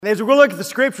And as we're going to look at the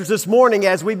scriptures this morning,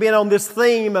 as we've been on this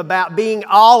theme about being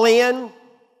all in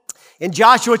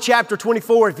Joshua chapter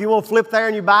 24, if you want to flip there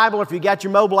in your Bible, if you got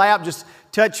your mobile app, just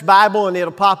touch Bible and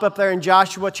it'll pop up there in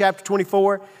Joshua chapter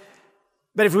 24.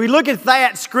 But if we look at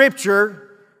that scripture,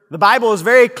 the Bible is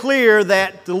very clear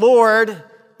that the Lord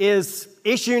is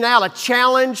issuing out a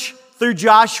challenge through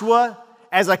Joshua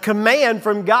as a command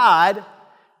from God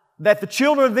that the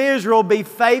children of Israel be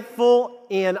faithful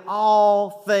in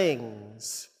all things.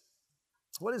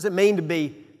 What does it mean to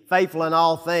be faithful in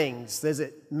all things? Does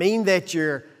it mean that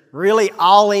you're really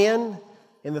all in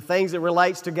the things that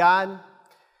relates to God?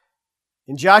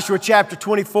 In Joshua chapter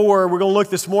 24, we're going to look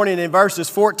this morning in verses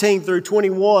 14 through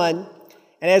 21.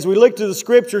 And as we look to the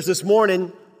scriptures this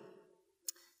morning,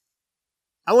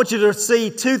 I want you to see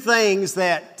two things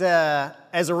that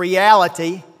as a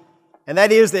reality, and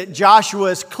that is that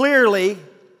Joshua is clearly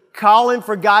calling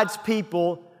for God's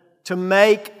people to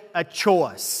make a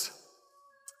choice.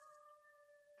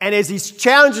 And as he's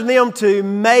challenging them to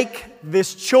make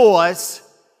this choice,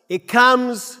 it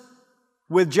comes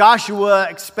with Joshua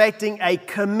expecting a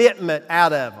commitment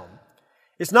out of them.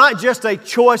 It's not just a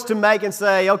choice to make and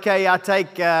say, okay, I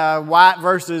take white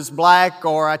versus black,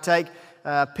 or I take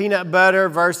peanut butter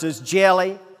versus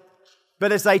jelly,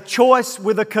 but it's a choice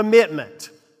with a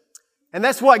commitment. And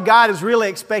that's what God is really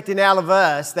expecting out of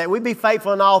us, that we be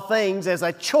faithful in all things as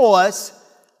a choice,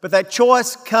 but that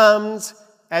choice comes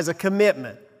as a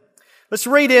commitment. Let's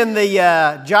read in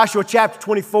the Joshua chapter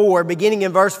 24, beginning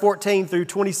in verse 14 through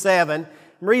 27.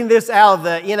 I'm reading this out of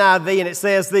the NIV, and it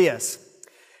says this: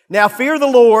 "Now fear the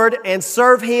Lord and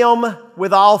serve Him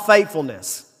with all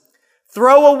faithfulness.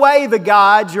 Throw away the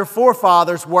gods your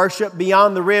forefathers worshiped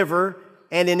beyond the river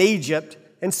and in Egypt,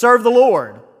 and serve the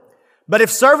Lord. But if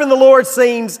serving the Lord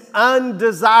seems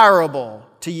undesirable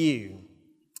to you,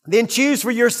 then choose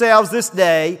for yourselves this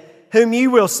day whom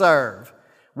you will serve,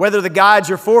 whether the gods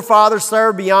your forefathers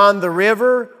served beyond the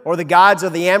river or the gods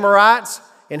of the Amorites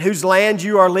in whose land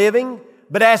you are living.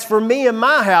 But as for me and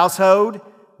my household,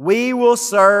 we will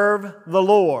serve the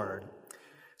Lord."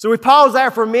 So we pause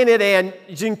there for a minute, and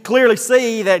you can clearly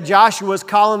see that Joshua is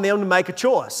calling them to make a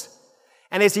choice.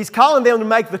 And as he's calling them to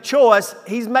make the choice,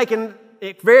 he's making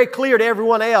it very clear to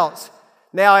everyone else.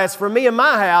 Now, as for me and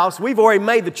my house, we've already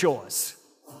made the choice.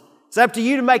 It's up to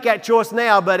you to make that choice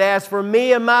now, but as for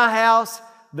me and my house,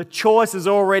 the choice has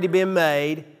already been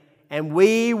made, and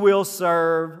we will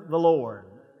serve the Lord.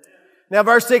 Now,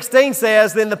 verse 16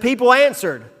 says, "Then the people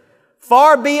answered,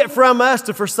 'Far be it from us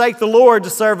to forsake the Lord to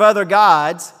serve other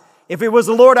gods. If it was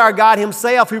the Lord our God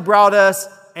Himself who brought us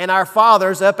and our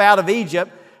fathers up out of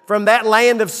Egypt from that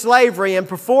land of slavery and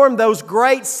performed those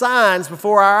great signs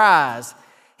before our eyes.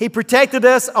 He protected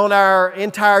us on our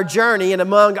entire journey and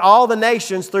among all the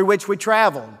nations through which we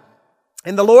traveled.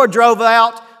 And the Lord drove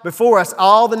out before us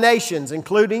all the nations,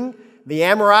 including the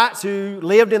Amorites who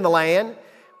lived in the land.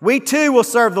 We too will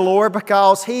serve the Lord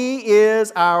because He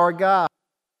is our God.'"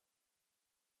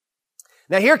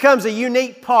 Now here comes a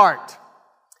unique part.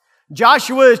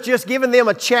 Joshua is just giving them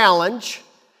a challenge,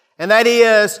 and that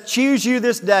is, choose you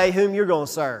this day whom you're going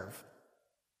to serve.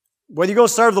 Whether you're going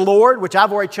to serve the Lord, which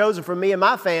I've already chosen for me and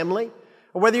my family,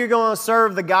 or whether you're going to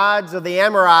serve the gods of the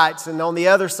Amorites and on the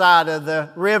other side of the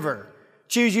river.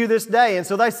 Choose you this day. And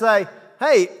so they say,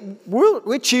 hey,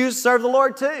 we choose to serve the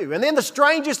Lord too. And then the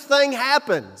strangest thing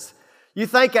happens. You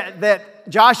think that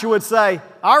Joshua would say,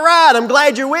 all right, I'm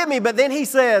glad you're with me. But then he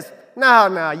says,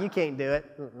 no, you can't do it.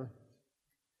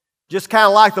 Just kind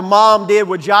of like the mom did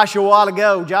with Joshua a while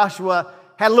ago. Joshua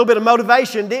had a little bit of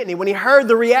motivation, didn't he? When he heard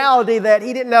the reality that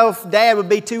he didn't know if Dad would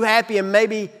be too happy and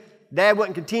maybe Dad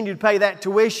wouldn't continue to pay that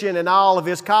tuition and all of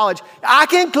his college. I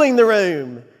can clean the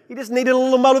room. He just needed a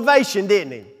little motivation,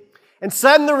 didn't he? And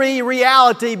suddenly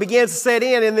reality begins to set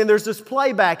in, and then there's this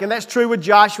playback. And that's true with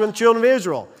Joshua and the children of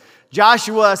Israel.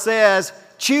 Joshua says,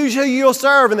 choose who you'll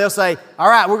serve. And they'll say, all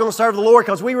right, we're going to serve the Lord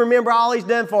because we remember all He's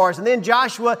done for us. And then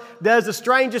Joshua does the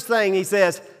strangest thing. He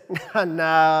says,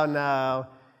 no,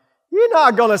 you're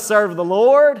not going to serve the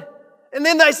Lord. And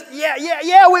then they say,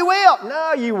 yeah, we will.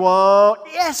 No, you won't.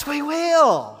 Yes, we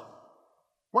will.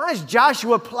 Why is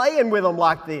Joshua playing with them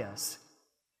like this?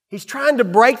 He's trying to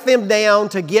break them down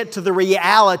to get to the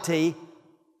reality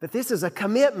that this is a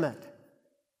commitment.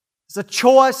 It's a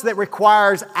choice that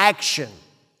requires action.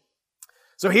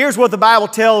 So here's what the Bible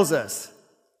tells us.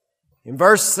 In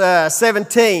verse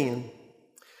 17, it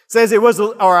says in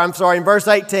verse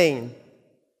 18,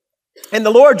 "And the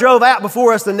Lord drove out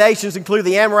before us the nations, including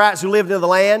the Amorites who lived in the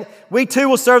land. We too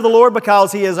will serve the Lord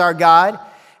because He is our God.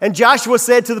 And Joshua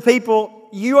said to the people,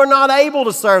 you are not able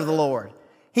to serve the Lord.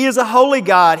 He is a holy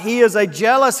God. He is a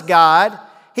jealous God.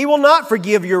 He will not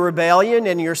forgive your rebellion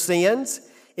and your sins.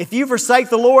 If you forsake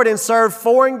the Lord and serve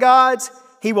foreign gods,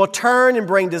 He will turn and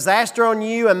bring disaster on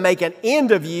you and make an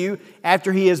end of you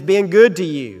after He has been good to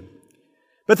you."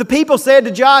 But the people said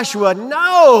to Joshua,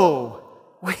 "No,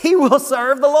 we will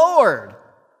serve the Lord."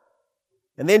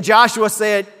 And then Joshua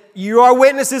said, "You are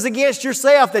witnesses against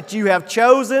yourself that you have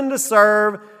chosen to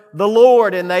serve the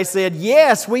Lord." And they said,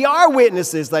 "Yes, we are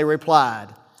witnesses," they replied.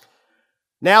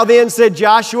 "Now then," said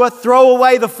Joshua, "throw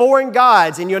away the foreign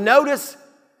gods." And you'll notice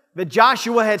that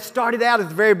Joshua had started out at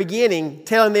the very beginning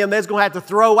telling them they're going to have to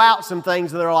throw out some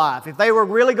things in their life. If they were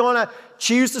really going to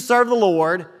choose to serve the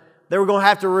Lord, they were going to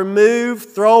have to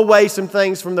throw away some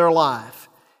things from their life.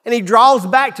 And he draws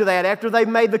back to that after they've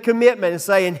made the commitment and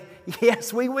saying,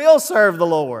 "Yes, we will serve the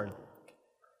Lord."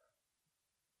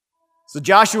 So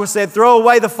Joshua said, "Throw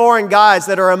away the foreign gods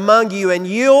that are among you and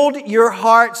yield your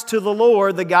hearts to the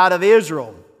Lord, the God of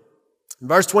Israel."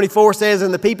 Verse 24 says,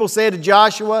 "And the people said to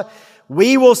Joshua,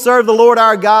 'We will serve the Lord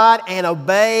our God and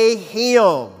obey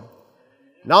Him.'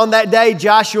 And on that day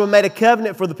Joshua made a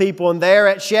covenant for the people, and there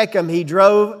at Shechem he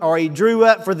drew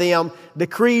up for them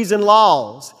decrees and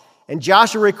laws. And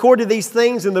Joshua recorded these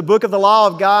things in the book of the law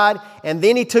of God, and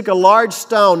then he took a large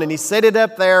stone and he set it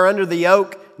up there under the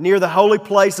oak near the holy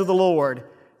place of the Lord.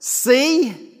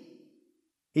 'See,'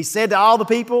 he said to all the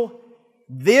people,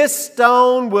 'this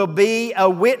stone will be a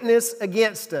witness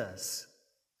against us.'"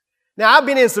 Now, I've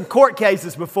been in some court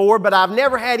cases before, but I've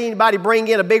never had anybody bring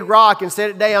in a big rock and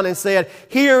set it down and said,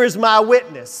 "Here is my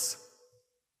witness."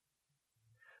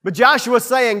 But Joshua's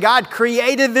saying, God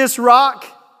created this rock.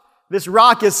 This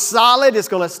rock is solid. It's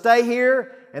going to stay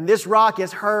here. And this rock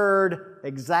has heard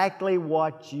exactly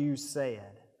what you said.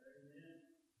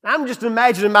 I'm just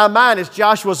imagining in my mind as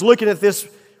Joshua's looking at this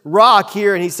rock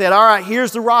here, and he said, "All right,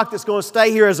 here's the rock that's going to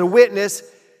stay here as a witness,"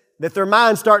 that their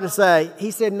mind's starting to say,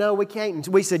 he said, "No, we can't." And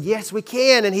we said, "Yes, we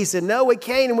can." And he said, "No, we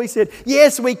can't." And we said,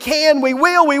 "Yes, we can. We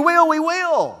will, we will, we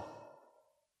will."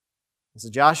 And so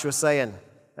Joshua's saying,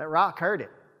 that rock heard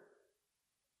it.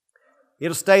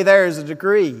 It'll stay there as a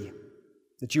decree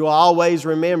that you will always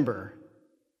remember.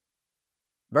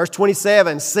 Verse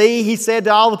 27, "See," he said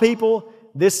to all the people,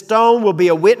 "this stone will be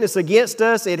a witness against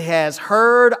us. It has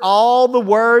heard all the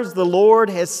words the Lord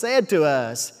has said to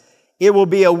us. It will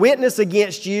be a witness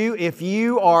against you if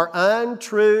you are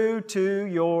untrue to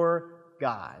your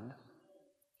God."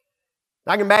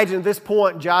 I can imagine at this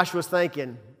point Joshua's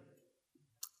thinking,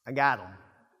 I got them.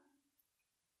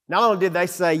 Not only did they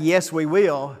say, "Yes, we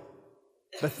will,"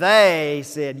 but they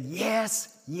said, "Yes,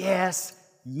 yes,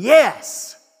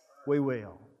 yes, we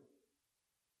will."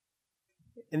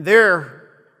 In their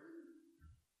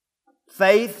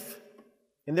faith,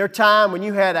 in their time when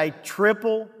you had a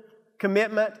triple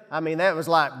commitment, that was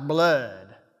like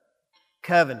blood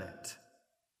covenant.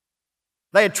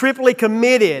 They had triply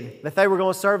committed that they were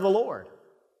going to serve the Lord.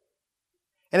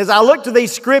 And as I looked to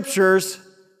these scriptures,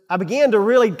 I began to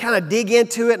really kind of dig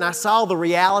into it, and I saw the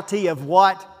reality of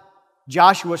what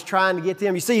Joshua was trying to get to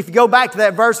them. You see, if you go back to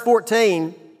that verse 14,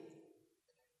 it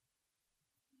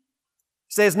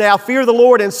says, "Now fear the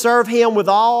Lord and serve Him with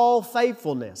all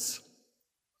faithfulness."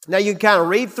 Now you can kind of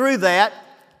read through that.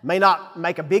 May not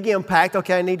make a big impact.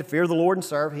 Okay, I need to fear the Lord and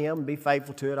serve Him and be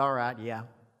faithful to it. All right, yeah.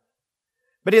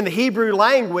 But in the Hebrew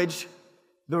language,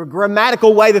 the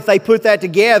grammatical way that they put that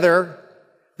together,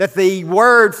 that the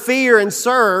word fear and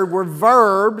serve were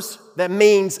verbs that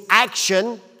means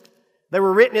action. They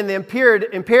were written in the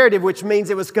imperative, which means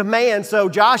it was command. So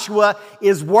Joshua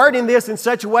is wording this in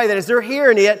such a way that as they're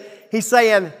hearing it, he's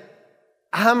saying,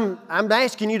 I'm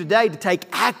asking you today to take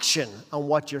action on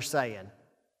what you're saying.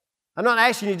 I'm not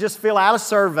asking you to just fill out a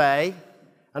survey.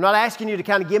 I'm not asking you to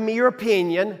kind of give me your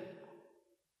opinion.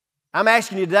 I'm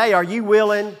asking you today, are you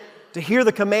willing to hear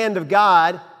the command of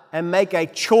God and make a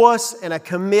choice and a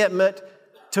commitment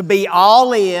to be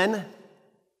all in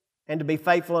and to be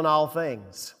faithful in all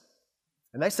things?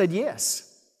 And they said, yes.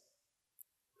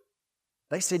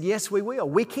 They said, yes, we will.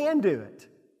 We can do it.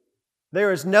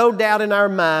 There is no doubt in our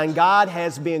mind God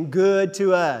has been good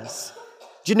to us.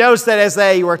 Did you notice that as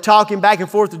they were talking back and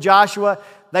forth to Joshua,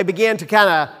 they began to kind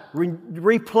of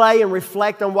replay and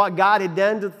reflect on what God had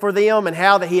done for them and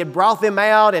how that He had brought them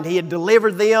out and He had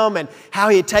delivered them and how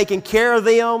He had taken care of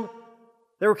them.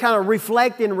 They were kind of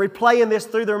reflecting and replaying this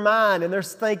through their mind, and they're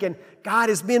thinking, God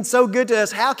has been so good to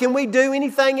us. How can we do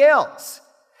anything else?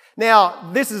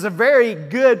 Now, this is a very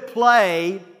good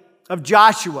play of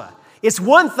Joshua. It's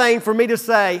one thing for me to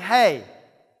say, hey,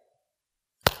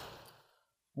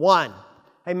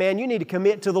 man, you need to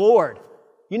commit to the Lord.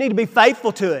 You need to be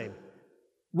faithful to Him.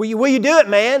 Will you do it,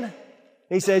 man? And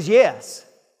he says, yes.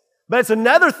 But it's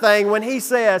another thing when he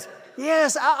says,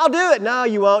 Yes, I'll do it. No,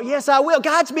 you won't. Yes, I will.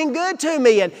 God's been good to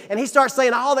me. And he starts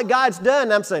saying all that God's done.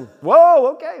 And I'm saying,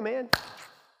 whoa, okay, man.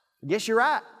 I guess you're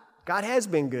right. God has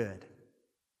been good.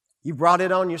 You brought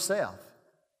it on yourself.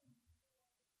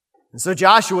 And so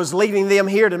Joshua's leading them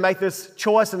here to make this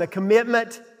choice and a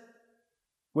commitment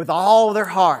with all their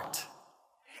heart.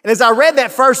 And as I read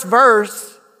that first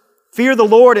verse, fear the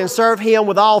Lord and serve Him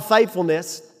with all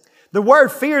faithfulness, the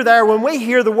word fear there, when we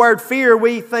hear the word fear,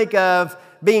 we think of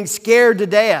being scared to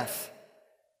death.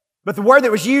 But the word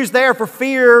that was used there for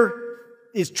fear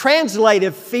is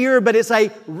translated fear, but it's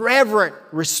a reverent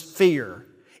fear.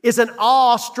 It's an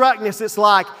awestruckness. It's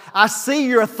like, I see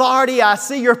your authority, I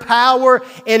see your power,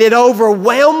 and it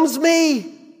overwhelms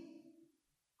me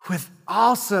with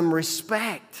awesome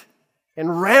respect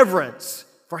and reverence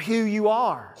for who you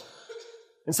are.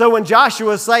 And so when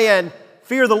Joshua is saying,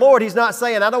 fear the Lord, he's not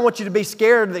saying, I don't want you to be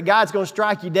scared that God's going to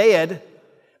strike you dead,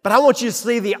 but I want you to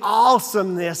see the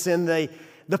awesomeness and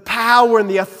the power and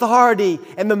the authority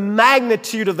and the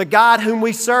magnitude of the God whom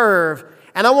we serve.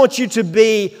 And I want you to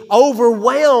be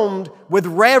overwhelmed with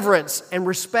reverence and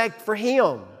respect for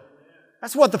Him.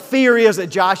 That's what the fear is that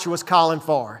Joshua's calling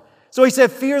for. So he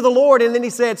said, fear the Lord, and then he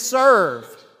said, serve.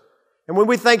 And when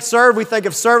we think serve, we think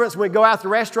of servants. When we go out to the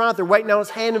restaurant, they're waiting on us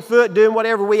hand and foot, doing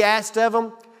whatever we asked of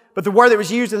them. But the word that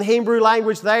was used in the Hebrew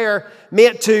language there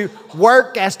meant to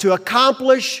work as to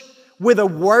accomplish with a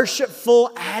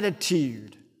worshipful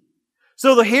attitude.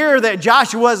 So to hear that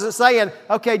Joshua wasn't saying,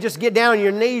 okay, just get down on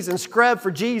your knees and scrub for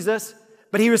Jesus,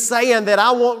 but he was saying that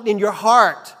I want in your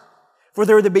heart for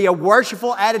there to be a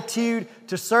worshipful attitude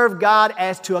to serve God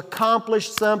as to accomplish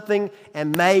something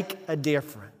and make a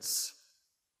difference.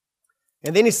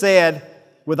 And then he said,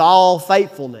 with all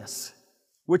faithfulness,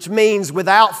 which means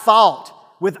without fault,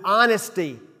 with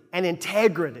honesty and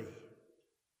integrity.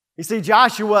 You see,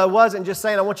 Joshua wasn't just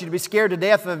saying, I want you to be scared to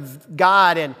death of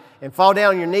God and fall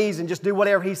down on your knees and just do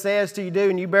whatever He says to you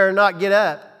do and you better not get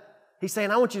up. He's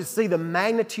saying, I want you to see the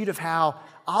magnitude of how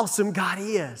awesome God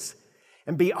is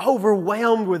and be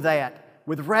overwhelmed with that,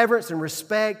 with reverence and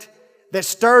respect that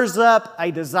stirs up a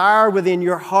desire within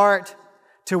your heart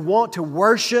to want to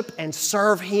worship and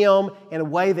serve Him in a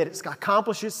way that it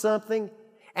accomplishes something,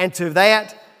 and to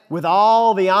that, with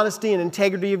all the honesty and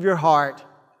integrity of your heart,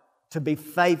 to be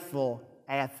faithful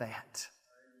at that.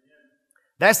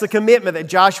 That's the commitment that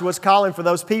Joshua's calling for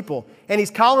those people. And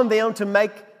he's calling them to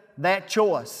make that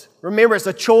choice. Remember, it's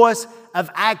a choice of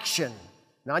action.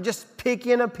 Not just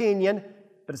picking an opinion,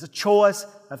 but it's a choice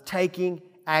of taking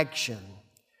action.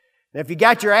 Now, if you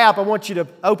got your app, I want you to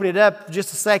open it up for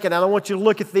just a second, and I want you to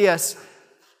look at this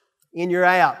in your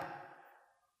app.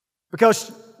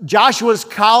 Because Joshua's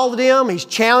called them, he's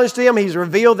challenged them, he's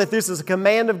revealed that this is a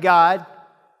command of God.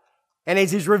 And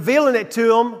as he's revealing it to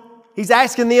them, he's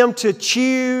asking them to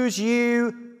choose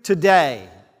you today.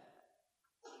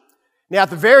 Now, at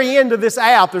the very end of this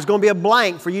app, there's going to be a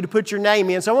blank for you to put your name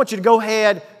in. So I want you to go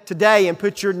ahead today and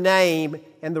put your name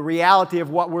and the reality of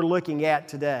what we're looking at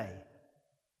today.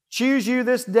 Choose you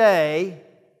this day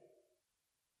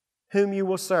whom you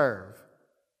will serve.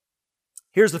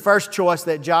 Here's the first choice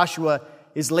that Joshua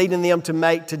is leading them to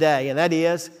make today, and that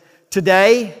is,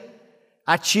 today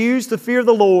I choose to fear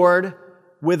the Lord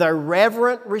with a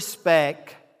reverent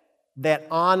respect that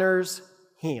honors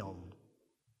Him.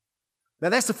 Now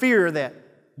that's the fear that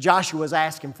Joshua is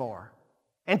asking for.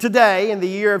 And today, in the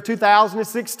year of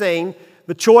 2016,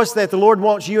 the choice that the Lord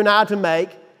wants you and I to make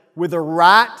with the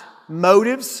right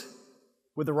motives,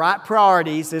 with the right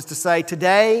priorities, is to say,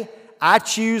 today I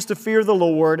choose to fear the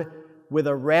Lord with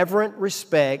a reverent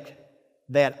respect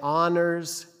that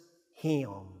honors Him.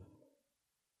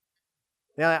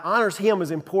 Now, that honors Him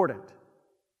is important.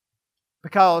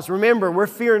 Because remember, we're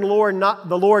fearing the Lord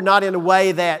not in a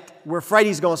way that we're afraid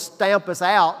He's going to stamp us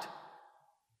out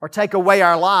or take away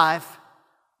our life,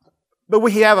 but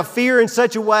we have a fear in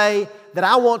such a way that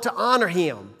I want to honor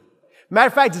Him. Matter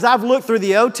of fact, as I've looked through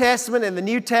the Old Testament and the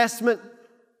New Testament,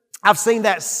 I've seen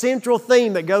that central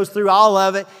theme that goes through all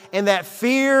of it, and that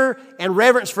fear and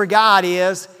reverence for God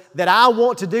is that I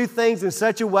want to do things in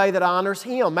such a way that honors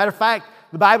Him. Matter of fact,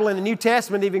 the Bible in the New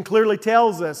Testament even clearly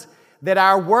tells us that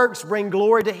our works bring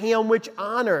glory to Him which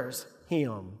honors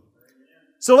Him.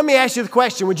 So let me ask you the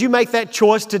question, would you make that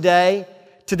choice today?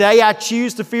 Today I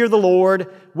choose to fear the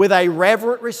Lord with a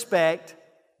reverent respect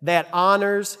that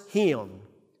honors Him.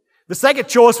 The second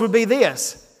choice would be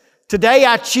this. Today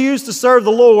I choose to serve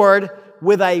the Lord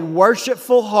with a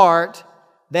worshipful heart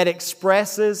that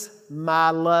expresses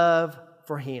my love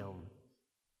for Him.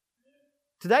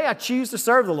 Today I choose to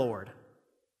serve the Lord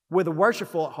with a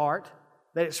worshipful heart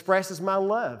that expresses my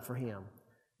love for Him.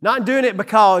 Not doing it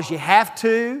because you have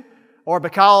to, or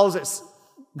because it's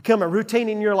become a routine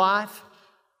in your life,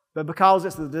 but because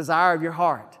it's the desire of your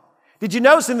heart. Did you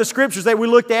notice in the scriptures that we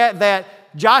looked at that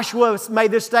Joshua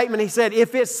made this statement? He said,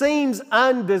 if it seems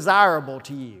undesirable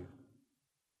to you,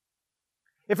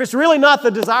 if it's really not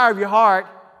the desire of your heart,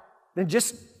 then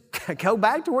just go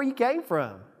back to where you came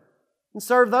from and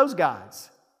serve those gods.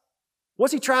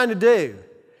 What's he trying to do?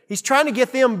 He's trying to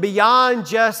get them beyond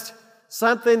just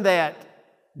something that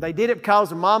they did it because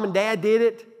their mom and dad did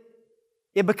it.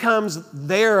 It becomes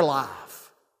their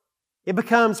life. It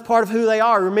becomes part of who they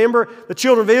are. Remember, the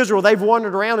children of Israel, they've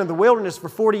wandered around in the wilderness for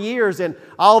 40 years, and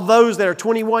all of those that are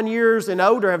 21 years and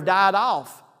older have died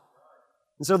off.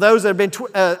 And so those that have been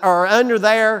are under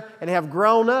there and have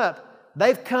grown up,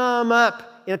 they've come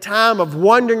up in a time of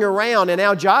wandering around. And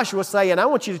now Joshua's saying, I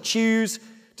want you to choose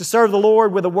to serve the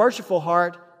Lord with a worshipful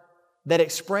heart that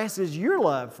expresses your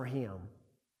love for Him.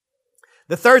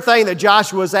 The third thing that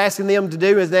Joshua is asking them to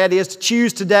do is to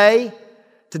choose today.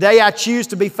 Today I choose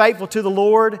to be faithful to the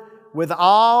Lord with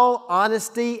all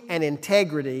honesty and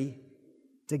integrity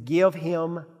to give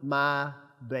Him my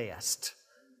best.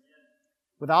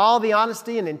 With all the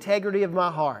honesty and integrity of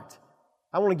my heart,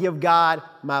 I want to give God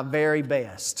my very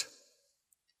best.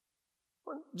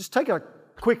 Just take a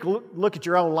quick look at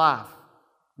your own life.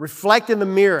 Reflect in the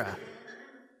mirror.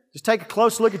 Just take a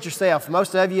close look at yourself.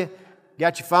 Most of you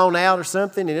got your phone out or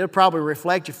something, and it'll probably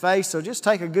reflect your face, so just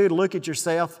take a good look at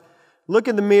yourself. Look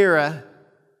in the mirror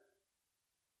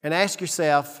and ask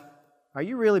yourself, are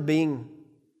you really being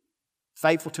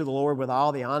faithful to the Lord with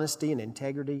all the honesty and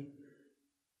integrity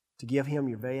to give Him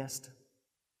your best?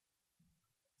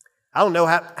 I don't know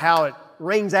how it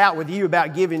rings out with you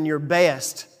about giving your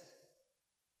best,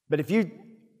 but if you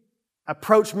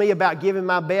approach me about giving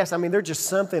my best, there's just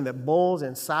something that boils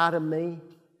inside of me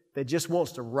that just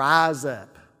wants to rise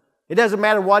up. It doesn't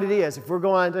matter what it is. If we're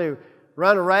going to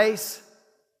run a race,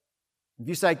 if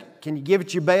you say, can you give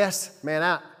it your best?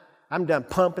 Man, I'm done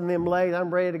pumping them legs.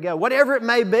 I'm ready to go. Whatever it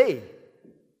may be.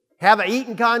 Have an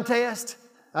eating contest.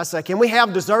 I say, can we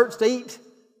have desserts to eat?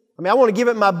 I want to give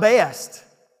it my best.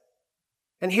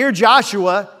 And here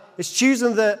Joshua is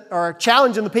challenging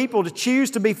the people to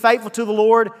choose to be faithful to the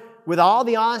Lord with all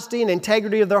the honesty and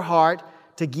integrity of their heart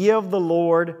to give the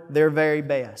Lord their very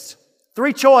best.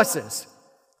 3 choices.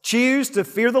 Choose to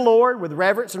fear the Lord with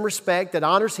reverence and respect that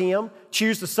honors Him.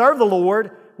 Choose to serve the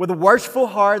Lord with a worshipful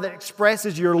heart that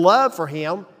expresses your love for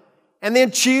Him. And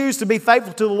then choose to be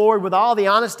faithful to the Lord with all the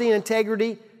honesty and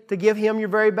integrity to give Him your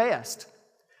very best.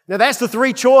 Now that's the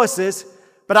 3 choices,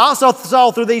 but I also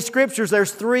saw through these scriptures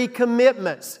there's 3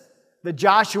 commitments that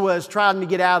Joshua is trying to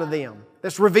get out of them.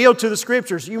 That's revealed to the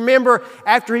scriptures. You remember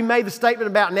after he made the statement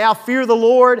about now fear the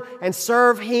Lord and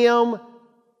serve Him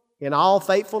in all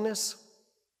faithfulness?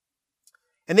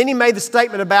 And then he made the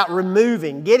statement about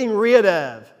getting rid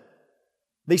of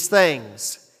these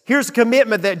things. Here's a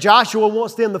commitment that Joshua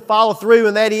wants them to follow through,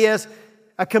 and that is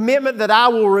a commitment that I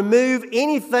will remove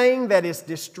anything that is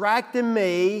distracting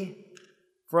me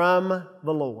from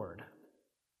the Lord.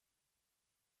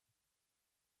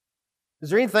 Is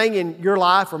there anything in your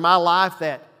life or my life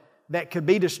that could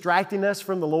be distracting us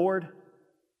from the Lord?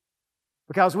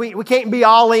 Because we can't be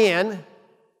all in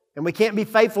and we can't be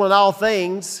faithful in all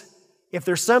things if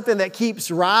there's something that keeps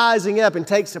rising up and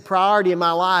takes a priority in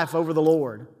my life over the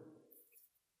Lord.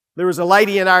 There was a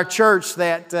lady in our church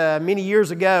that many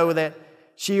years ago that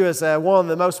she was one of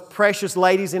the most precious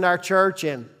ladies in our church,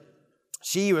 and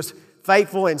she was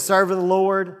faithful in serving the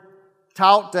Lord,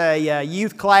 taught a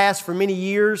youth class for many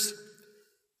years.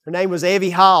 Her name was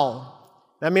Evie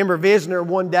Hall. I remember visiting her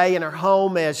one day in her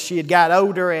home as she had got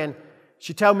older, and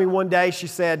she told me one day, she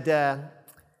said,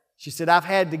 I've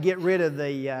had to get rid of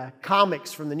the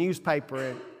comics from the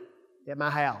newspaper at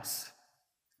my house.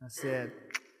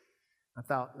 I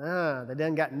thought, they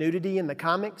done got nudity in the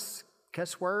comics?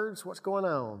 Cuss words? What's going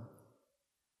on?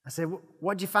 I said,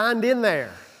 what'd you find in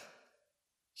there?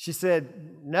 She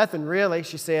said, nothing really.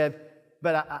 She said,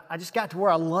 but I just got to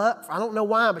where I don't know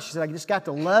why, but she said, I just got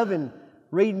to loving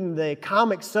reading the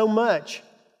comics so much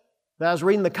that I was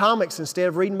reading the comics instead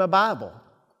of reading my Bible.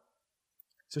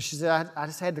 So she said, I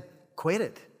just had to quit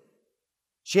it.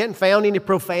 She hadn't found any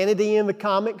profanity in the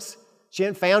comics. She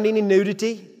hadn't found any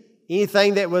nudity,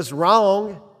 anything that was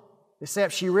wrong,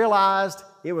 except she realized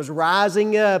it was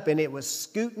rising up and it was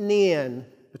scooting in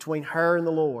between her and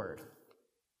the Lord.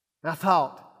 And I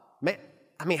thought, man,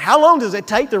 how long does it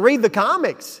take to read the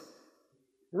comics?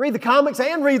 Read the comics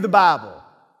and read the Bible.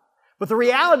 But the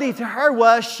reality to her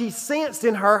was she sensed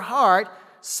in her heart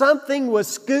something was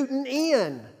scooting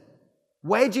in,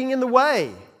 wedging in the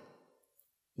way.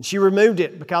 And she removed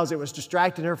it because it was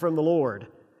distracting her from the Lord.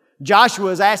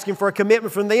 Joshua is asking for a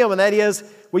commitment from them, and that is,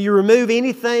 will you remove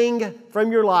anything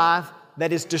from your life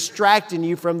that is distracting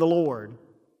you from the Lord?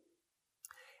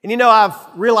 And you know, I've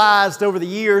realized over the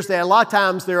years that a lot of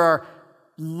times there are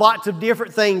lots of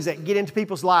different things that get into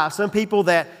people's lives. Some people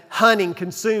that hunting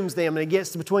consumes them and it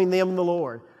gets between them and the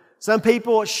Lord. Some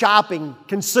people shopping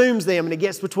consumes them and it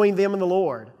gets between them and the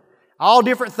Lord. All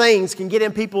different things can get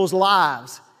in people's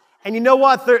lives. And you know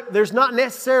what? There's not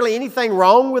necessarily anything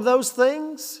wrong with those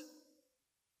things.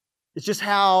 It's just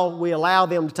how we allow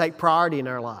them to take priority in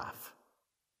our life.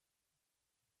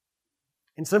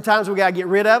 And sometimes we got to get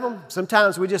rid of them.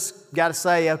 Sometimes we just got to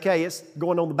say, okay, it's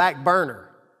going on the back burner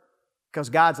because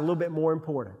God's a little bit more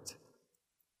important.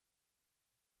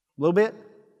 A little bit?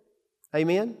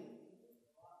 Amen?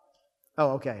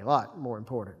 Oh, okay, a lot more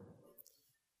important.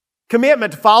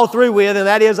 Commitment to follow through with, and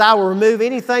that is, I will remove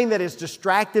anything that is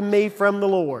distracting me from the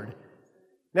Lord.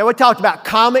 Now, we talked about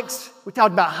comics, we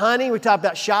talked about hunting, we talked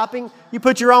about shopping. You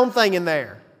put your own thing in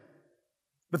there.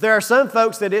 But there are some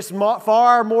folks that it's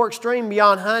far more extreme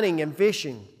beyond hunting and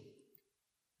fishing.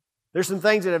 There's some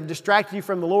things that have distracted you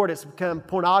from the Lord. It's become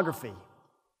pornography.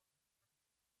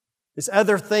 It's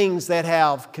other things that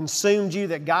have consumed you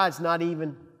that God's not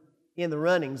even in the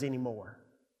runnings anymore.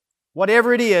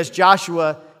 Whatever it is,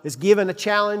 Joshua is given a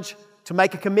challenge to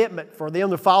make a commitment for them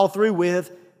to follow through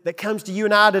with that comes to you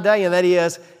and I today, and that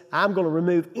is, I'm going to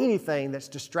remove anything that's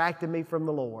distracting me from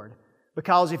the Lord.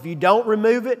 Because if you don't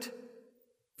remove it,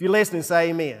 if you're listening, say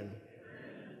amen.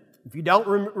 If you don't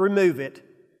remove it,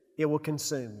 it will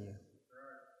consume you.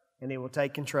 And it will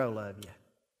take control of you.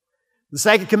 The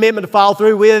second commitment to follow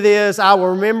through with is, I will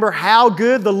remember how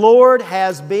good the Lord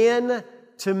has been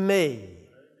to me.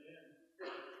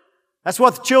 That's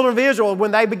what the children of Israel, when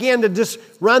they began to just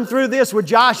run through this with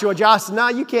Joshua said, no,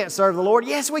 you can't serve the Lord.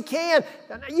 Yes, we can.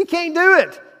 You can't do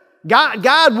it.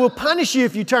 God will punish you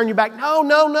if you turn your back.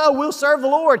 No, we'll serve the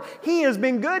Lord. He has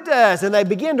been good to us. And they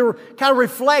begin to kind of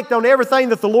reflect on everything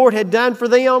that the Lord had done for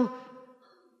them.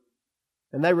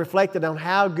 And they reflected on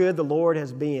how good the Lord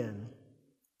has been.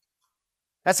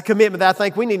 That's a commitment that I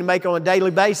think we need to make on a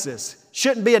daily basis.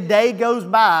 Shouldn't be a day goes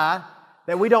by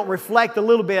that we don't reflect a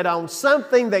little bit on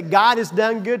something that God has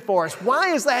done good for us.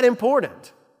 Why is that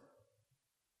important?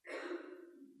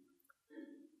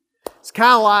 It's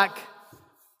kind of like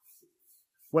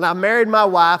when I married my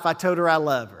wife, I told her I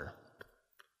love her.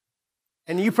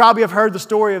 And you probably have heard the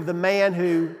story of the man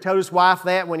who told his wife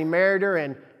that when he married her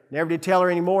and never did tell her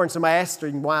anymore. And somebody asked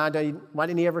her, why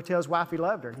didn't he ever tell his wife he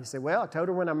loved her? He said, well, I told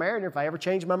her when I married her, if I ever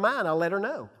change my mind, I'll let her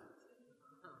know.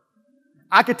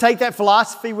 I could take that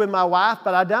philosophy with my wife,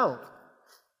 but I don't.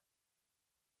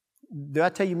 Do I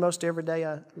tell you most every day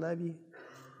I love you?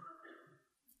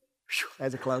 Whew,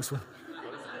 that's a close one.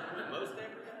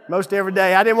 Most every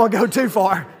day. I didn't want to go too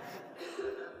far.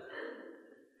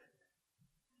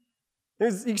 You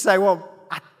can say, well,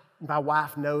 my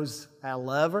wife knows I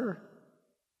love her.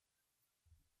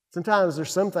 Sometimes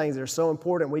there's some things that are so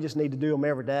important we just need to do them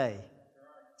every day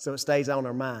so it stays on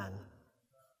our mind.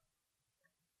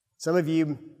 Some of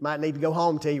you might need to go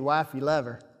home and tell your wife you love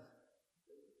her.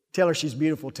 Tell her she's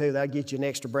beautiful too. That'll get you an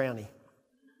extra brownie.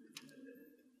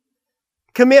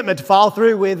 Commitment to follow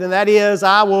through with, and that is,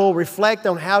 I will reflect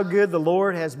on how good the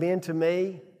Lord has been to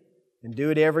me and do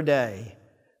it every day.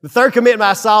 The third commitment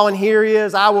I saw in here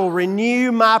is, I will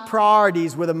renew my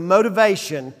priorities with a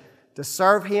motivation to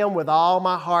serve Him with all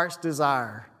my heart's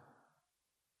desire.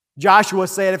 Joshua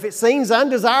said, if it seems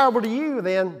undesirable to you,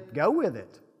 then go with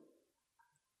it.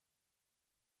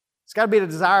 It's got to be the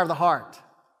desire of the heart.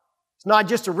 It's not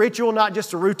just a ritual, not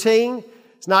just a routine.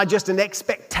 It's not just an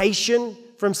expectation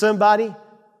from somebody,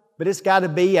 but it's got to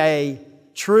be a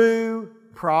true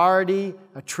priority,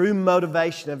 a true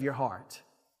motivation of your heart.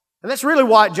 And that's really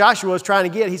what Joshua was trying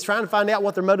to get. He's trying to find out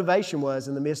what their motivation was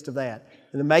in the midst of that,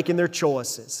 and in making their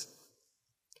choices.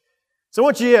 So I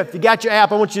want you, if you got your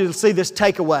app, I want you to see this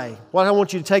takeaway. What I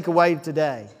want you to take away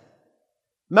today.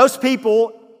 Most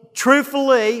people,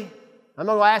 truthfully, I'm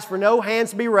not going to ask for no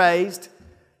hands to be raised.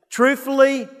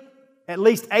 Truthfully, at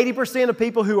least 80% of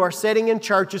people who are sitting in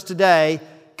churches today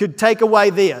could take away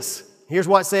this. Here's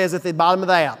what it says at the bottom of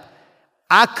the app.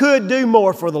 I could do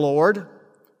more for the Lord.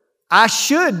 I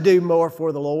should do more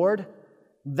for the Lord.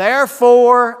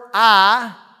 Therefore,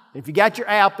 if you got your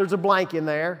app, there's a blank in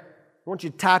there. I want you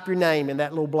to type your name in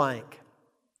that little blank.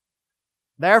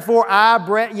 Therefore, I,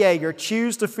 Brett Yeager,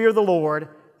 choose to fear the Lord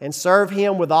and serve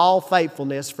Him with all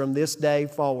faithfulness from this day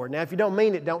forward. Now, if you don't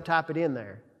mean it, don't type it in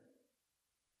there.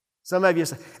 Some of you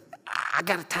say, I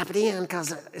got to type it in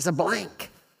because it's a blank.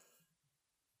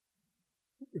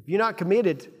 If you're not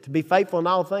committed to be faithful in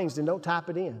all things, then don't type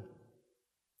it in.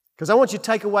 Because I want you to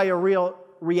take away a real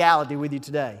reality with you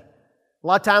today. A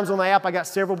lot of times on the app, I got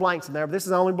several blanks in there, but this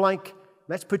is the only blank.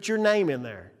 Let's put your name in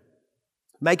there.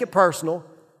 Make it personal.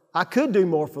 I could do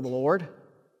more for the Lord.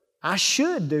 I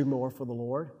should do more for the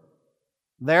Lord.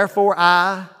 Therefore,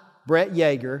 I, Brett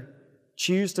Yeager,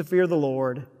 choose to fear the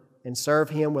Lord and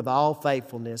serve Him with all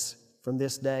faithfulness from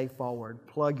this day forward.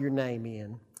 Plug your name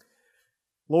in.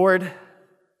 Lord,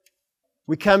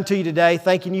 we come to you today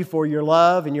thanking you for your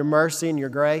love and your mercy and your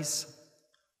grace.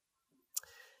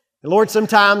 And Lord,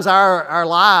 sometimes our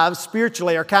lives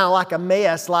spiritually are kind of like a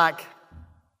mess, like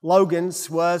Logan's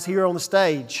was here on the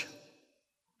stage.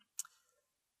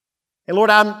 And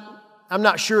Lord, I'm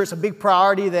not sure it's a big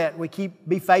priority that we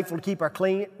be faithful to keep our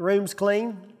rooms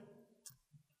clean.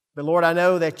 But Lord, I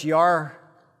know that you are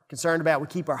concerned about we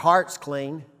keep our hearts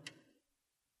clean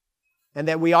and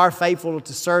that we are faithful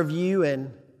to serve you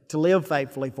and to live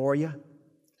faithfully for you.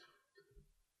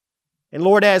 And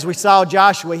Lord, as we saw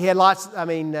Joshua, he had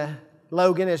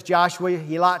Logan as Joshua,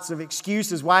 he had lots of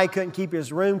excuses why he couldn't keep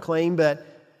his room clean, but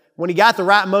when he got the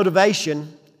right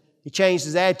motivation, he changed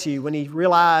his attitude. When he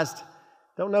realized,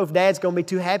 don't know if Dad's going to be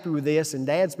too happy with this, and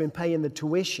Dad's been paying the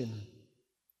tuition,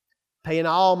 paying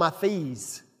all my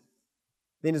fees,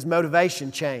 then his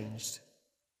motivation changed.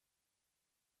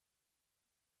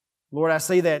 Lord, I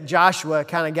see that Joshua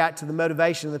kind of got to the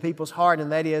motivation of the people's heart,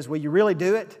 and that is, will you really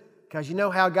do it? Because you know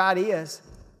how God is.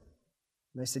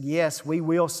 And they said, yes, we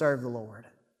will serve the Lord.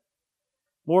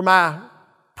 Lord, my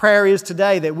prayer is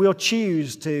today that we'll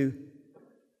choose to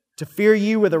fear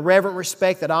you with a reverent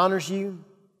respect that honors you,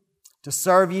 to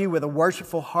serve you with a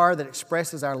worshipful heart that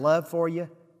expresses our love for you,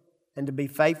 and to be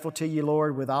faithful to you,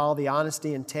 Lord, with all the honesty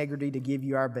and integrity to give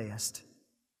you our best.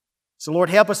 So, Lord,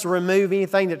 help us to remove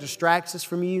anything that distracts us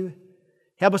from you.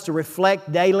 Help us to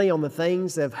reflect daily on the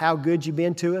things of how good you've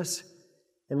been to us.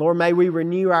 And, Lord, may we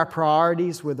renew our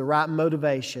priorities with the right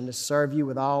motivation to serve you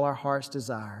with all our heart's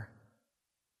desire.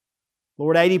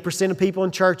 Lord, 80% of people in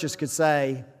churches could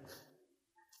say,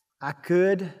 I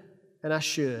could and I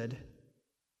should,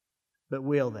 but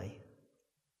will they?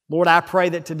 Lord, I pray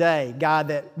that today, God,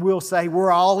 that we'll say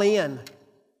we're all in. And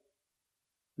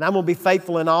I'm going to be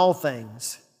faithful in all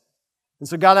things. And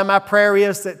so, God, my prayer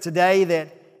is that today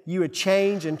that you would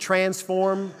change and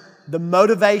transform the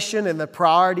motivation and the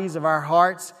priorities of our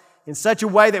hearts in such a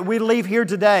way that we leave here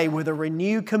today with a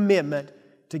renewed commitment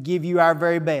to give you our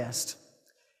very best.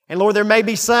 And Lord, there may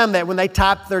be some that when they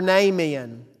typed their name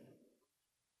in,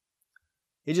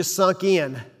 it just sunk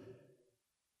in.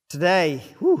 Today,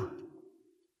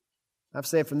 I've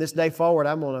said from this day forward,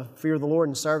 I'm going to fear the Lord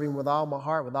and serve Him with all my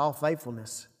heart, with all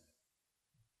faithfulness.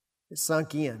 It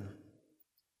sunk in.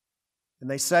 And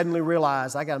they suddenly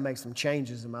realized, I got to make some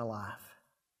changes in my life.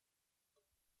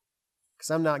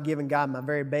 Because I'm not giving God my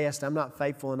very best. I'm not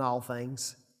faithful in all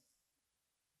things.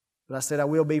 But I said I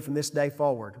will be from this day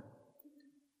forward.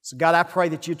 So God, I pray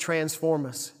that you transform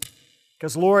us.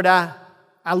 Because Lord, I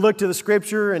look to the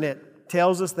Scripture and it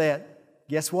tells us that,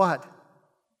 guess what?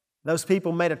 Those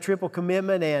people made a triple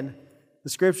commitment, and the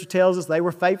Scripture tells us they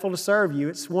were faithful to serve you.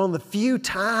 It's one of the few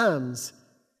times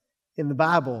in the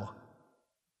Bible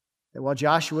that while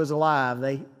Joshua was alive,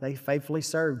 they faithfully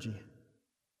served you.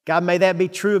 God, may that be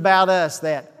true about us,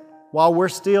 that while we're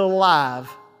still alive,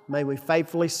 may we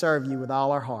faithfully serve you with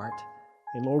all our heart.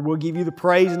 And Lord, we'll give you the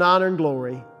praise and honor and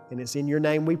glory, and it's in your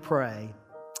name we pray.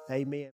 Amen.